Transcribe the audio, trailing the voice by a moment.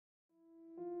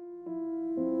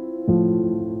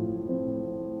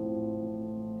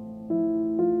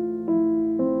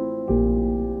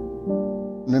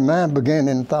In my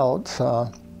beginning thoughts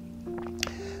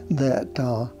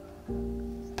that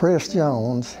Press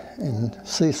Jones and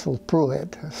Cecil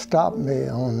Pruitt stopped me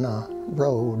on the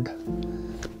road.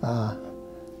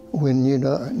 We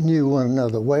knew one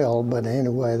another well, but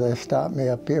anyway, they stopped me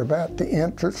up here about the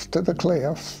entrance to the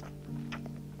cliffs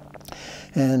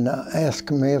and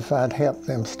asked me if I'd help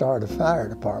them start a fire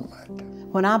department.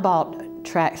 When I bought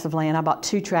tracts of land, I bought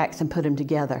 2 tracts and put them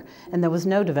together, and there was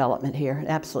no development here,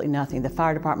 absolutely nothing. The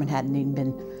fire department hadn't even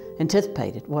been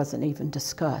anticipated, wasn't even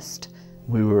discussed.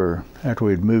 After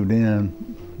we'd moved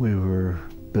in, we were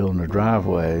building a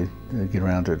driveway to get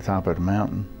around to the top of the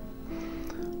mountain.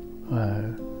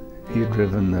 He had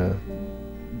driven the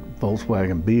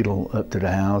Volkswagen Beetle up to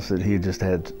the house that he had just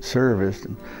had serviced.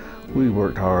 And we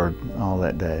worked hard all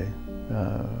that day,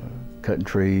 cutting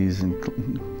trees and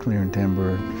clearing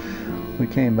timber. We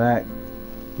came back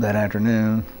that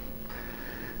afternoon,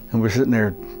 and we're sitting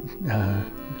there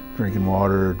drinking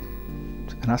water,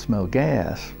 and I smelled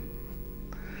gas.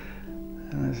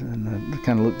 And I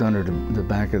kind of looked under the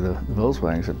back of the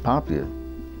Volkswagen and said, "Pop, your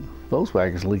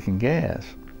Volkswagen's leaking gas."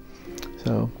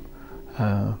 So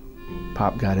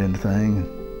Pop got in the thing,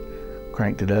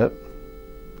 cranked it up,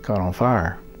 caught on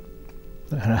fire.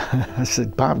 And I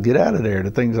said, "Pop, get out of there,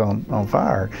 the thing's on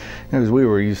fire." Because we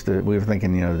were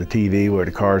thinking, the TV where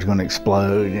the car's going to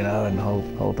explode, and the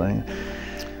whole thing.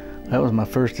 That was my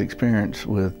first experience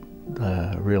with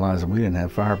realizing we didn't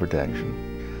have fire protection.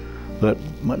 But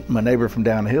my neighbor from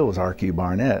down the hill was R.Q.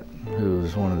 Barnett, who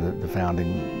was one of the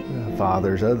founding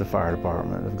fathers of the fire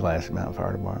department, of Glassy Mountain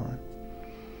Fire Department.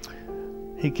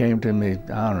 He came to me,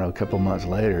 I don't know, a couple months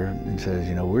later and says,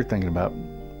 "We're thinking about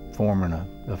forming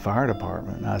a fire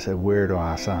department." And I said, "Where do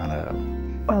I sign up?"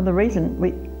 Well, the reason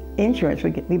insurance,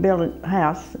 we built a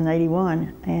house in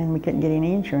 '81 and we couldn't get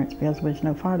any insurance because there was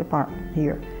no fire department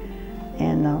here.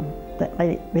 And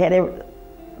we had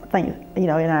everything, in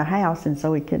our house, and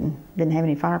so we didn't have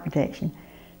any fire protection.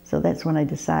 So that's when they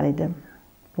decided to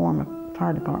form a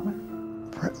fire department.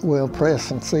 Well, Press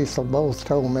and Cecil both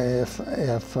told me if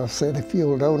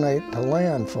you'll donate the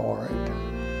land for it,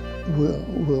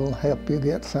 we'll help you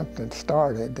get something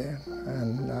started.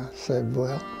 And I said,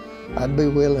 well, I'd be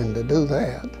willing to do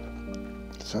that.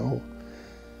 So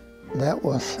that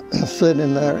was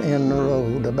sitting there in the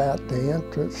road about the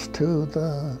entrance to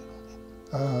the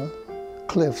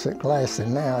cliffs at Glassy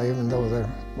now, even though there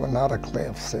were not a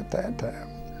cliffs at that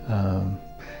time.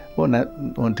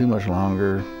 Wasn't too much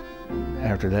longer.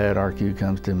 After that, RQ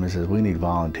comes to me and says, "We need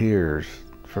volunteers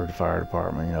for the fire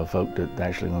department, folk that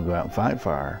actually want to go out and fight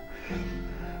fire."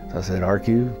 So I said,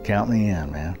 "RQ, count me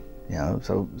in, man."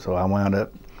 So I wound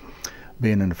up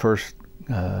being in the first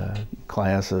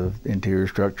class of interior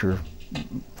structure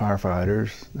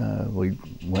firefighters. We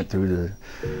went through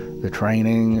the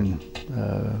training, and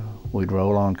we'd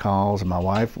roll on calls. And my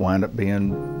wife wound up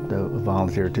being a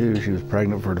volunteer too. She was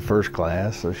pregnant for the first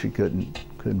class, so she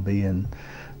couldn't be in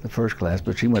the first class,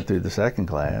 but she went through the second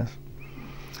class.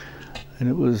 And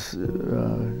it was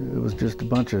just a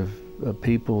bunch of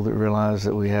people that realized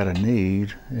that we had a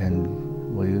need, and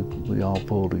we all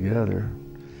pulled together.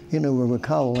 When we're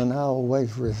calling, I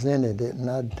always resented it,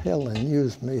 and I'd tell the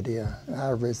news media, I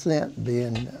resent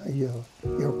being,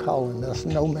 you're calling us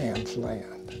no man's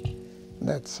land.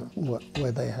 That's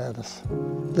where they had us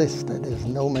listed as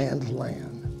no man's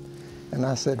land. And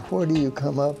I said, where do you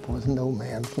come up with no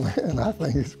man's land? I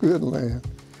think it's good land.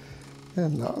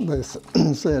 And they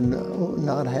said,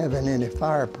 not having any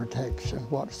fire protection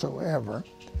whatsoever,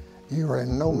 you're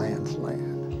in no man's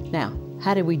land. Now,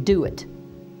 how did we do it?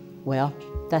 Well,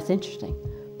 that's interesting,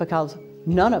 because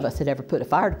none of us had ever put a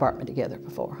fire department together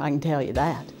before, I can tell you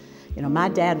that. My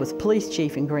dad was police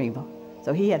chief in Greenville,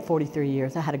 so he had 43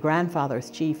 years. I had a grandfather as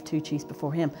chief, 2 chiefs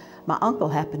before him. My uncle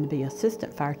happened to be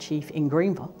assistant fire chief in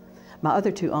Greenville. My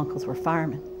other 2 uncles were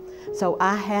firemen. So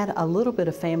I had a little bit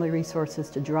of family resources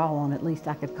to draw on. At least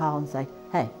I could call and say,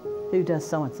 "Hey, who does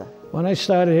so-and-so?" When I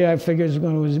started here, I figured it was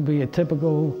going to be a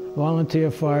typical volunteer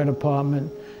fire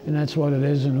department, and that's what it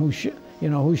is. And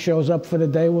who shows up for the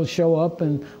day will show up,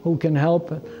 and who can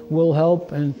help will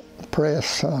help. And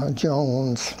Press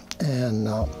Jones and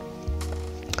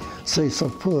Cecil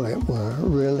Pruitt were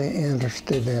really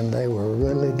interested, and they were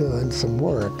really doing some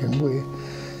work, and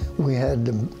we had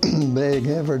to beg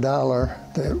every dollar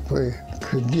that we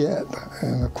could get,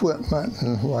 and equipment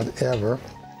and whatever.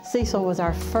 Cecil was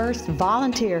our first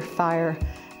volunteer fire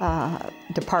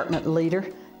department leader,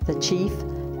 the chief,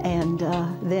 and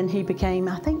then he became,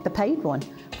 I think, the paid one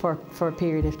for a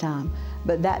period of time.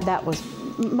 But that was,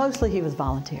 mostly he was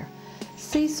volunteer.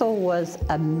 Cecil was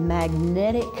a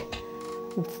magnetic,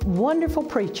 wonderful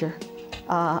preacher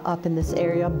up in this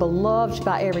area, beloved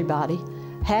by everybody,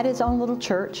 had his own little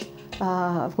church,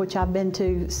 which I've been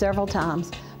to several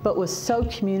times, but was so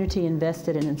community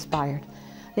invested and inspired.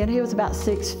 And he was about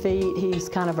 6 feet. He's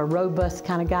kind of a robust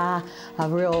kind of guy, a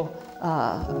real,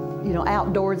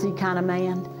 outdoorsy kind of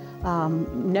man.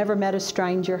 Never met a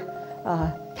stranger,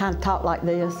 kind of talked like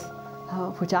this,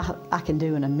 which I can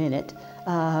do in a minute.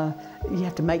 You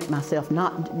have to make myself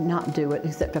not do it,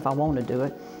 except if I want to do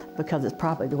it, because it's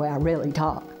probably the way I really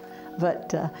talk.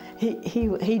 But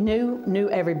he knew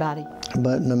everybody.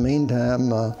 But in the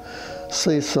meantime,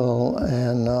 Cecil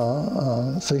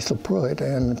and Cecil Pruitt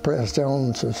and Press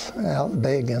Jones was out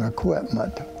begging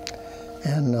equipment,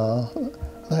 and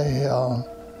they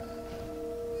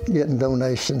getting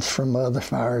donations from other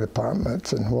fire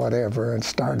departments and whatever, and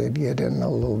started getting a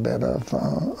little bit of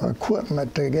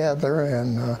equipment together,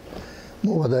 and the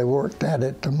more they worked at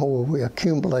it, the more we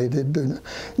accumulated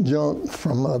junk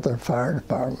from other fire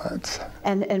departments.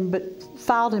 But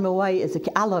filed him away as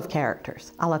I love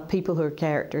characters. I love people who are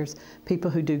characters, people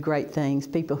who do great things,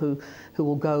 people who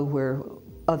will go where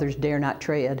others dare not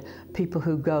tread, people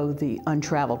who go the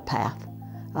untraveled path,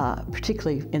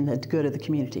 particularly in the good of the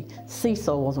community.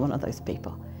 Cecil was one of those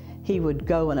people. He would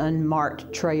go an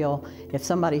unmarked trail. If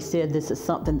somebody said this is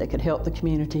something that could help the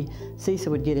community,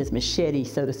 Cecil would get his machete,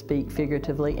 so to speak,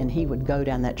 figuratively, and he would go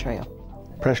down that trail.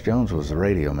 Press Jones was the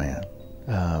radio man.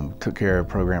 Took care of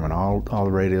programming all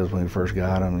the radios when we first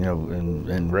got them,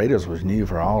 and radios was new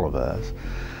for all of us.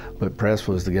 But Press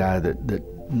was the guy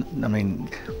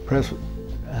Press,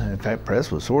 in fact,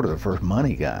 Press was sort of the first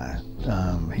money guy.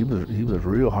 He was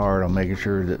real hard on making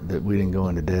sure that we didn't go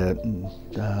into debt, and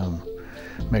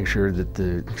make sure that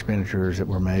the expenditures that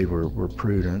were made were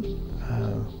prudent.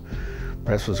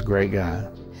 Press was a great guy.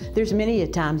 There's many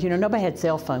times, nobody had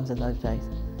cell phones in those days.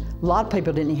 A lot of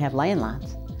people didn't even have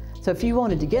landlines. So if you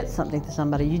wanted to get something to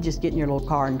somebody, you just get in your little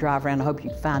car and drive around and hope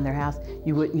you could find their house.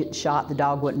 You wouldn't get shot, the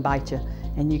dog wouldn't bite you,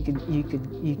 and you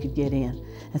could get in.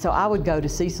 And so I would go to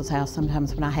Cecil's house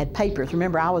sometimes when I had papers.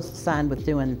 Remember, I was assigned with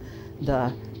doing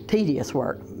the tedious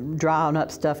work, drawing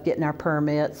up stuff, getting our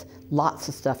permits, lots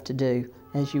of stuff to do,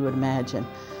 as you would imagine.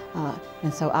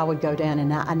 And so I would go down,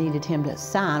 and I needed him to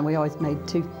sign. We always made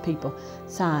 2 people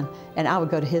sign, and I would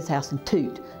go to his house and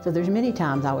toot. So there's many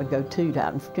times I would go toot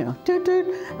out, toot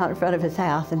toot out in front of his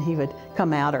house, and he would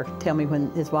come out or tell me when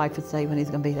his wife would say when he's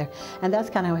going to be there. And that's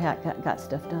kind of how I got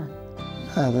stuff done.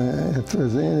 If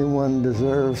there's anyone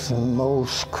deserves the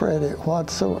most credit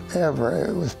whatsoever,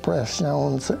 it was Press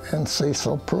Jones and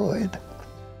Cecil Pruitt.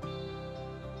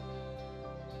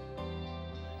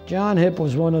 John Hipp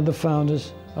was one of the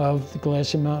founders of the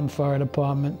Glassy Mountain Fire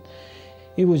Department.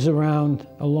 He was around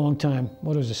a long time.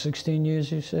 What was it, 16 years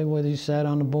you said, where he sat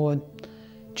on the board?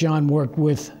 John worked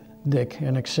with Dick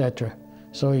and etc.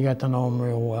 So he got to know him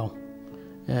real well.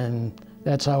 And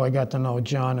that's how I got to know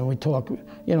John. And we talked,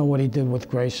 what he did with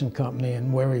Grace and Company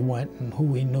and where he went and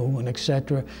who he knew and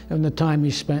etc. And the time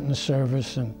he spent in the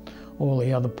service and all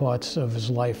the other parts of his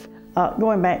life.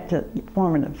 Going back to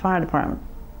forming the fire department,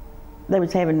 they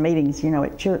was having meetings,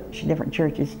 at church, different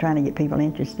churches, trying to get people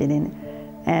interested in it.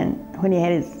 And when he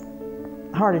had his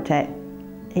heart attack,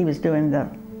 he was doing the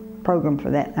program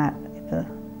for that night at the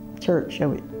church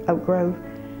over at Oak Grove.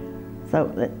 So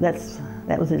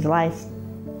that was his last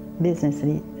business that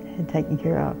he had taken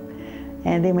care of.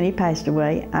 And then when he passed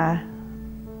away, I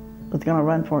was going to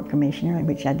run for commissioner,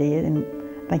 which I did, and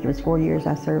I think it was 4 years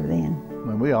I served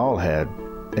then. We all had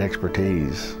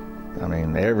expertise. I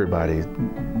mean, everybody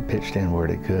pitched in where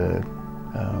they could.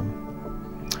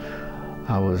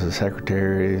 I was a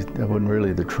secretary. I wasn't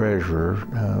really the treasurer,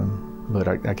 but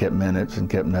I kept minutes and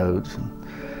kept notes. And,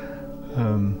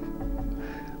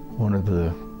 one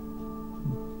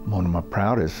of my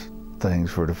proudest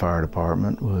things for the fire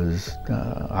department was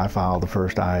I filed the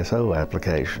first ISO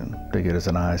application to get us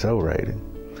an ISO rating,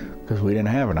 because we didn't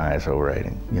have an ISO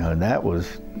rating, and that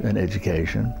was an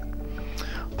education.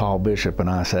 Paul Bishop and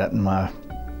I sat in my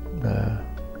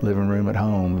living room at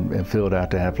home and filled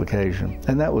out the application.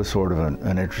 And that was sort of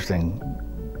an interesting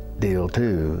deal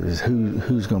too, is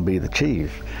who's going to be the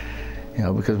chief,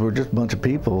 because we're just a bunch of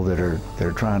people that are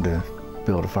trying to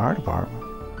build a fire department.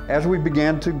 As we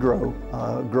began to grow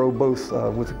both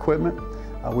with equipment,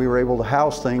 we were able to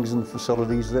house things in the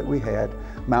facilities that we had.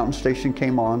 Mountain Station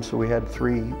came on, so we had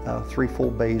three full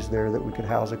bays there that we could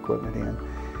house equipment in.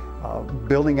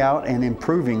 Building out and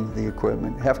improving the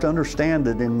equipment. You have to understand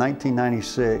that in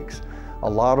 1996, a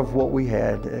lot of what we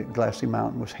had at Glassy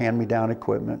Mountain was hand-me-down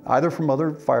equipment, either from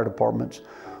other fire departments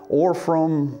or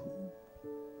from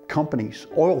companies,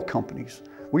 oil companies.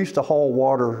 We used to haul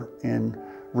water in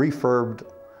refurbed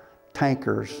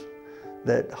tankers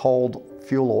that hauled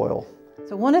fuel oil.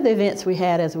 So one of the events we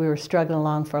had as we were struggling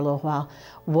along for a little while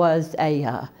was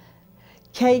a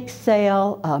cake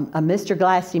sale, a Mr.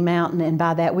 Glassy Mountain, and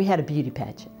by that we had a beauty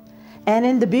pageant. And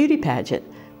in the beauty pageant,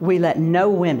 we let no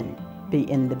women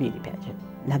be in the beauty pageant.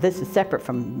 Now this is separate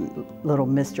from little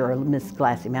Mr. or Miss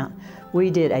Glassy Mountain. We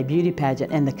did a beauty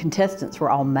pageant and the contestants were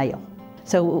all male.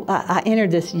 So I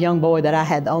entered this young boy that I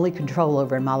had the only control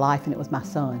over in my life, and it was my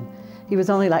son. He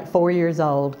was only like 4 years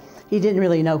old. He didn't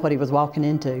really know what he was walking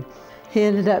into. He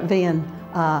ended up being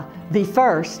the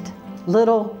first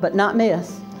little, but not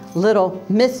Miss, little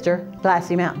Mr.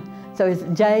 Glassy Mountain. So it's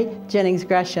J. Jennings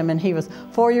Gresham, and he was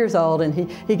 4 years old, and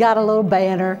he got a little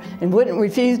banner and wouldn't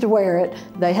refuse to wear it.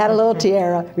 They had a little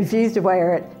tiara, refused to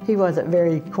wear it. He wasn't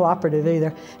very cooperative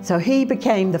either. So he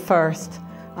became the first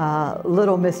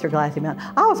little Mr. Glassy Mountain.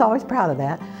 I was always proud of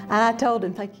that, and I told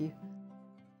him, thank you.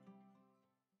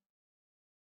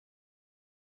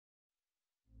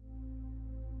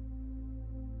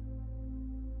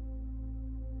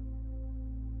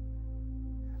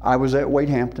 I was at Wade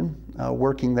Hampton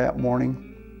working that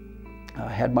morning. I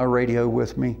had my radio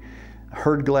with me,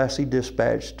 heard Glassy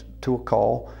dispatched to a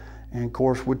call, and of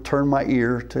course would turn my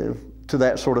ear to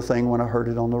that sort of thing when I heard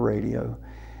it on the radio.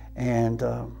 And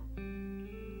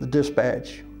the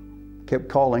dispatch kept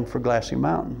calling for Glassy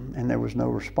Mountain, and there was no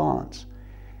response.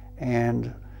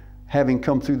 And having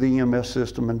come through the EMS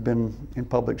system and been in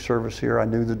public service here, I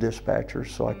knew the dispatchers,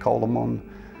 so I called them on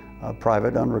a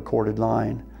private unrecorded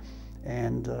line.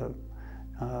 And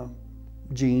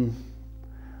Jean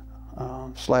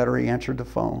Slattery answered the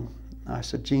phone. I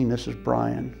said, Jean, this is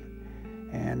Brian.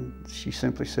 And she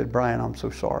simply said, Brian, I'm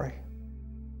so sorry.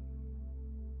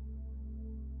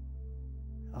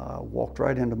 Walked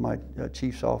right into my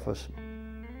chief's office.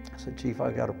 I said, Chief,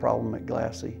 I got a problem at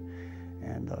Glassy.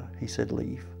 And he said,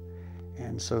 leave.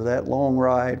 And so that long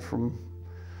ride from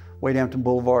Wade Hampton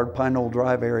Boulevard, Pine Knoll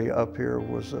Drive area up here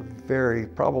was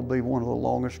probably one of the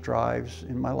longest drives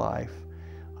in my life.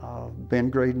 Ben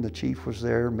Graydon, the chief, was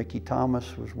there. Mickey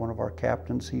Thomas was one of our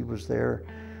captains. He was there.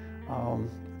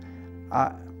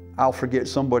 I'll forget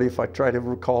somebody if I try to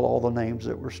recall all the names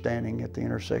that were standing at the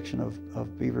intersection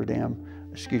of Beaver Dam,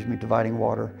 Dividing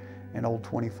Water and Old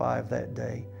 25 that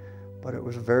day. But it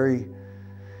was a very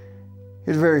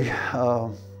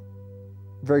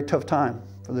tough time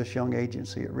for this young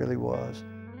agency. It really was.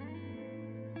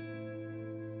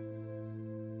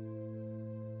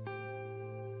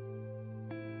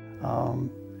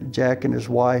 Jack and his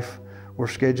wife were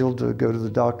scheduled to go to the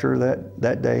doctor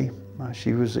that day.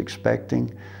 She was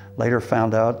expecting. Later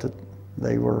found out that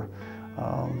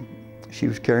she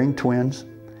was carrying twins.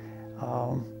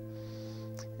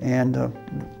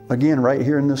 Again, right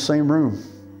here in this same room,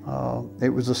 it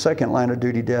was the second line of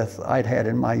duty death I'd had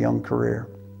in my young career.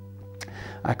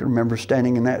 I can remember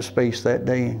standing in that space that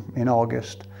day in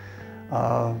August,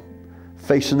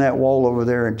 facing that wall over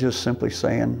there and just simply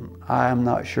saying, I'm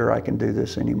not sure I can do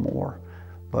this anymore.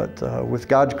 But with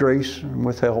God's grace and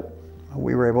with help,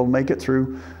 we were able to make it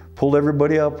through, pulled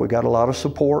everybody up. We got a lot of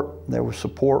support. There was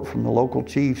support from the local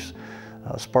chiefs,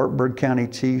 Spartanburg County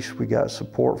chiefs. We got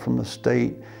support from the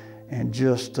state, and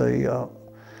just a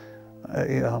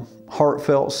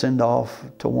heartfelt send-off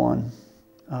to one,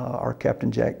 our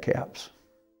Captain Jack Capps.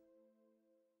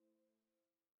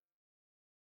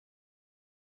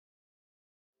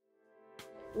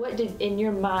 In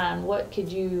your mind, what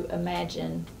could you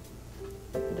imagine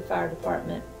the fire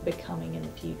department becoming in the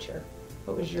future?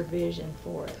 What was your vision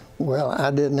for it? Well,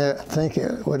 I didn't think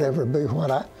it would ever be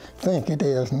what I think it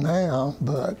is now,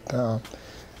 but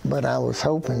I was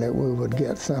hoping that we would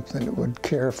get something that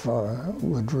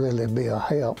would really be a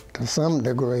help to some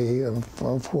degree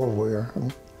of where we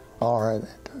are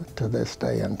to this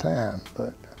day and time.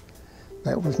 But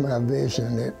that was my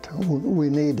vision, that we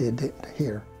needed it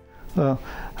here. Well,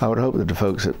 I would hope that the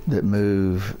folks that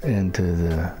move into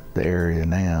the area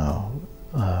now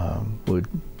would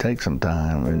take some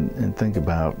time and think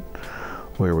about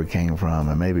where we came from,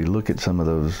 and maybe look at some of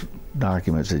those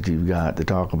documents that you've got to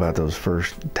talk about those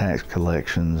first tax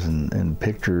collections and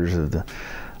pictures of the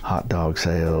hot dog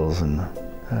sales and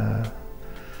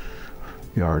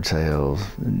yard sales,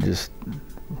 and just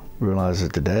realize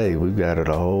that today we've got it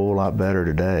a whole lot better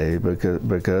today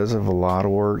because of a lot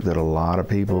of work that a lot of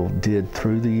people did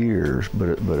through the years,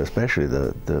 but especially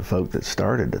the folk that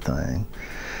started the thing.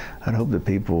 I'd hope that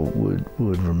people would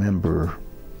remember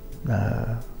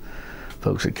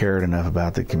folks that cared enough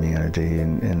about the community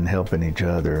and helping each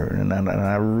other. And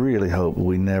I really hope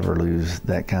we never lose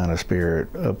that kind of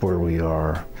spirit up where we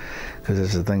are, because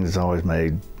it's the thing that's always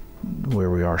made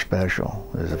where we are special,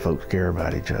 is that folks care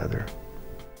about each other.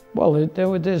 Well,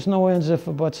 there's no ands, ifs,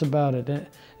 or buts about it.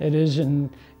 It is, and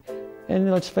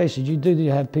let's face it,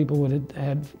 you have people that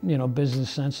had, you know, business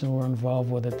sense and were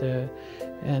involved with it there.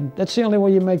 And that's the only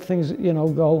way you make things, you know,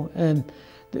 go. And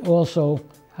also,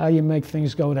 how you make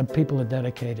things go, that people are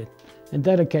dedicated. And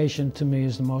dedication, to me,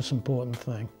 is the most important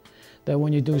thing. That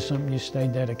when you do something, you stay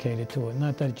dedicated to it,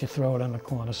 not that you throw it on the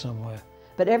corner somewhere.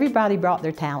 But everybody brought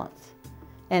their talents.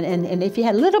 And if you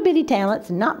had little bitty talents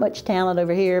and not much talent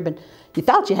over here, but you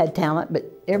thought you had talent, but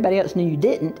everybody else knew you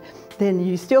didn't, then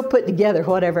you still put together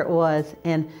whatever it was.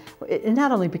 And it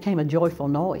not only became a joyful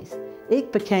noise,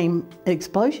 it became an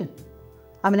explosion.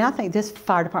 I mean, I think this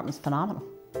fire department is phenomenal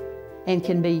and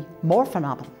can be more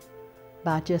phenomenal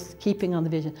by just keeping on the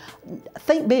vision.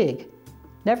 Think big,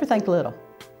 never think little.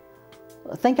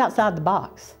 Think outside the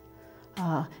box.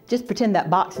 Just pretend that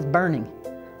box is burning,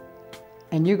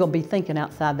 and you're going to be thinking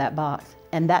outside that box,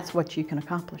 and that's what you can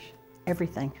accomplish,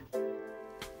 everything.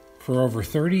 For over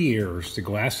 30 years, the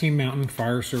Glassy Mountain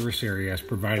Fire Service area has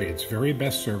provided its very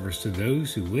best service to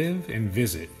those who live and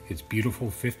visit its beautiful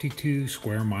 52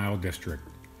 square mile district.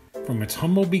 From its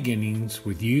humble beginnings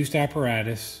with used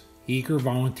apparatus, eager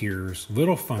volunteers,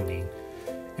 little funding,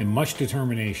 and much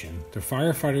determination, the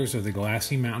firefighters of the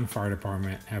Glassy Mountain Fire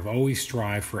Department have always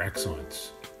strived for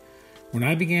excellence. When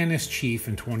I began as chief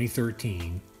in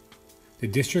 2013, the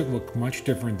district looked much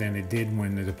different than it did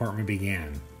when the department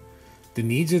began. The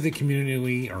needs of the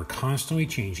community are constantly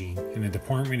changing, and the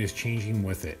department is changing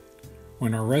with it.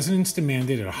 When our residents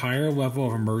demanded a higher level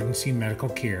of emergency medical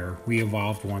care, we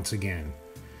evolved once again.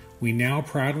 We now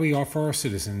proudly offer our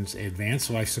citizens advanced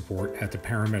life support at the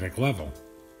paramedic level.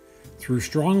 Through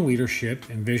strong leadership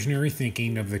and visionary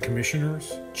thinking of the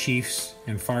commissioners, chiefs,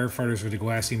 and firefighters of the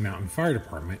Glassy Mountain Fire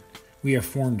Department, we have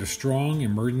formed a strong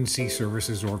emergency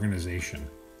services organization.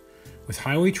 With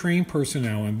highly trained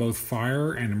personnel in both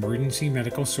fire and emergency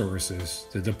medical services,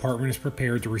 the department is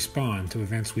prepared to respond to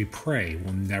events we pray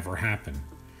will never happen.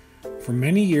 For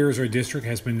many years, our district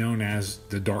has been known as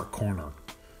the Dark Corner.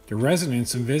 The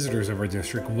residents and visitors of our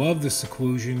district love the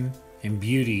seclusion and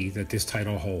beauty that this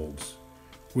title holds.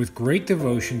 With great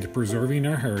devotion to preserving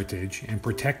our heritage and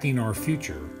protecting our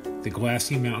future, the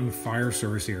Glassy Mountain Fire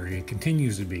Service area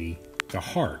continues to be the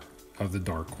heart of the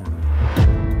Dark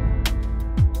Corner.